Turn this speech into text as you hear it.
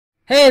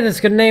Hey, this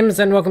is Good Names,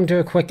 and welcome to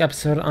a quick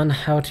episode on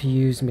how to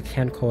use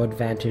mechanical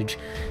advantage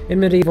in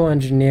medieval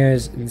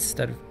engineers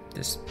instead of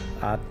this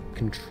odd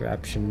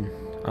contraption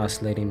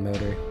oscillating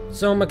motor.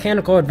 So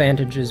mechanical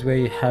advantage is where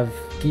you have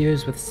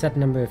gears with a set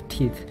number of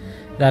teeth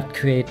that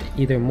create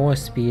either more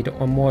speed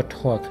or more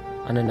torque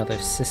on another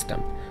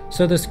system.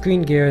 So this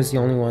green gear is the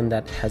only one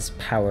that has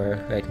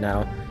power right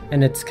now,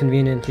 and it's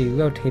conveniently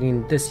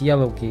rotating this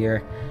yellow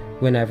gear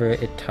whenever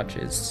it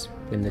touches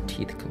when the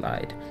teeth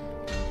collide.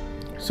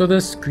 So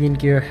this green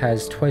gear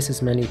has twice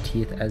as many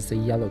teeth as the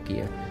yellow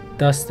gear.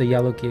 Thus, the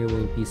yellow gear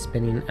will be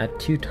spinning at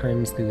 2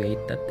 times the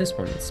rate that this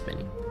one is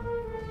spinning.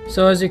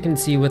 So as you can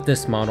see with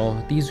this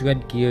model, these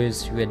red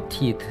gears, red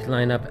teeth,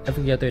 line up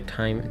every other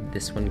time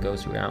this one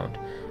goes around,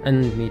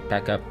 and meet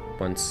back up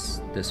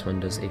once this one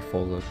does a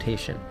full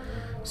rotation.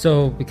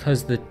 So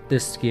because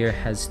this gear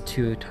has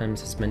 2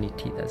 times as many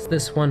teeth as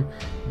this one,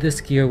 this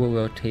gear will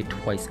rotate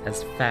twice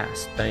as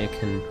fast. Now you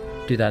can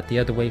do that the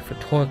other way for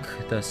torque,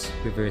 thus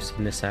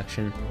reversing this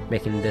action,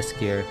 making this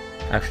gear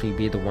actually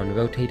be the one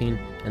rotating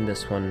and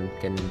this one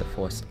getting the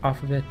force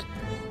off of it.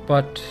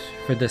 But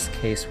for this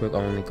case, we're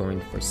only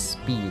going for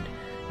speed.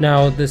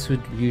 Now this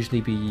would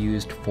usually be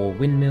used for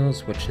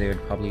windmills, which they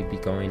would probably be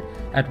going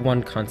at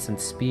one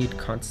constant speed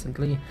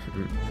constantly.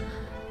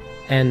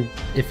 And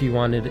if you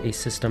wanted a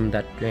system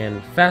that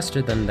ran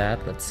faster than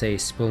that, let's say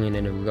spooling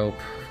in a rope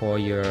for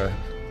your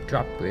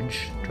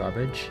drawbridge,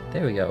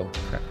 there we go,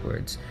 correct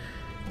words.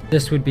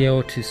 This would be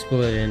able to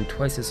spool it in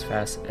twice as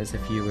fast as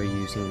if you were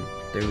using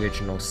the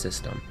original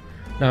system.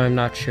 Now I'm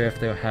not sure if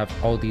they'll have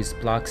all these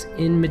blocks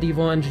in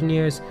medieval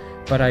engineers,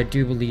 but I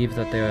do believe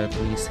that they'll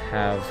at least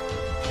have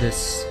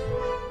this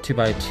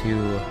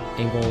 2x2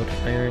 angled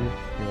iron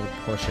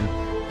portion,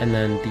 and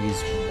then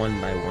these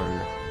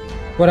 1x1.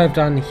 What I've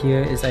done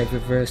here is I've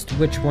reversed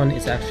which one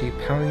is actually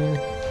powering.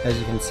 As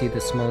you can see,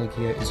 the smaller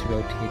gear is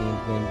rotating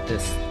when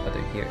this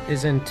other gear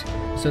isn't,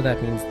 so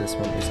that means this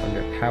one is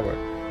under power.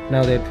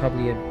 Now there'd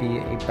probably be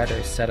a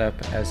better setup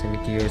as in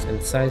gears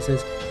and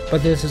sizes,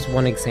 but this is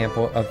one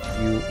example of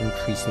you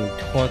increasing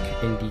torque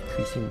and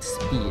decreasing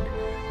speed.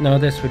 Now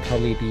this would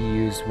probably be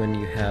used when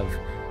you have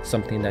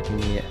something that you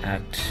need to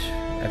act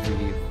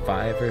every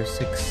 5 or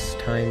 6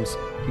 times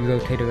you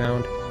rotate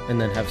around,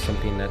 and then have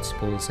something that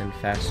spools in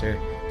faster,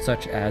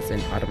 such as an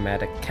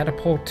automatic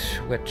catapult,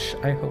 which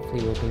I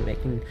hopefully will be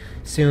making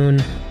soon,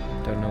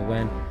 don't know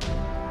when.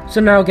 So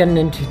now getting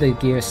into the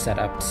gear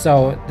setup.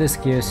 So this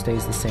gear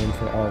stays the same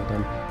for all of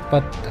them,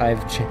 but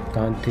I've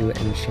gone through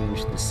and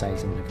changed the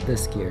sizing of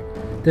this gear.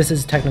 This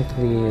is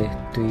technically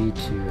 3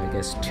 to, I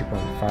guess,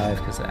 2.5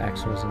 because the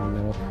axle is in the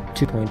middle,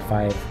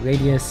 2.5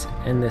 radius,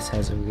 and this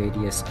has a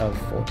radius of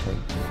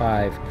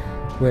 4.5,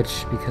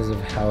 which because of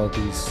how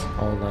these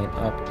all line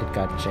up, it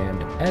got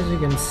jammed, as you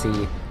can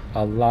see,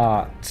 a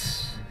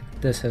lot.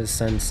 This has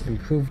since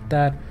improved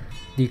that,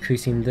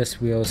 decreasing this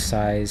wheel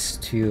size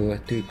to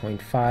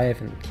 3.5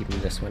 and keeping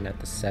this one at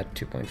the set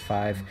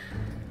 2.5.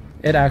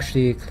 It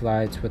actually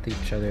collides with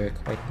each other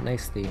quite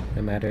nicely,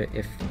 no matter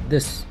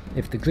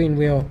if the green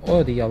wheel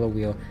or the yellow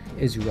wheel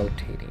is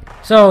rotating.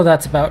 So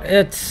that's about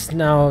it.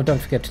 Now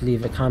don't forget to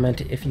leave a comment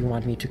if you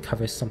want me to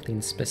cover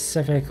something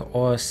specific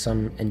or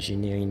some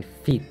engineering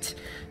feat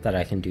that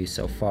I can do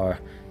so far.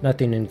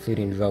 Nothing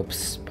including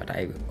ropes, but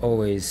I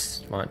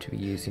always want to be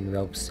using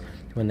ropes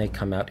when they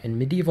come out in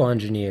medieval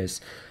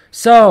engineers.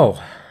 So,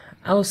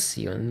 I'll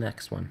see you in the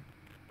next one.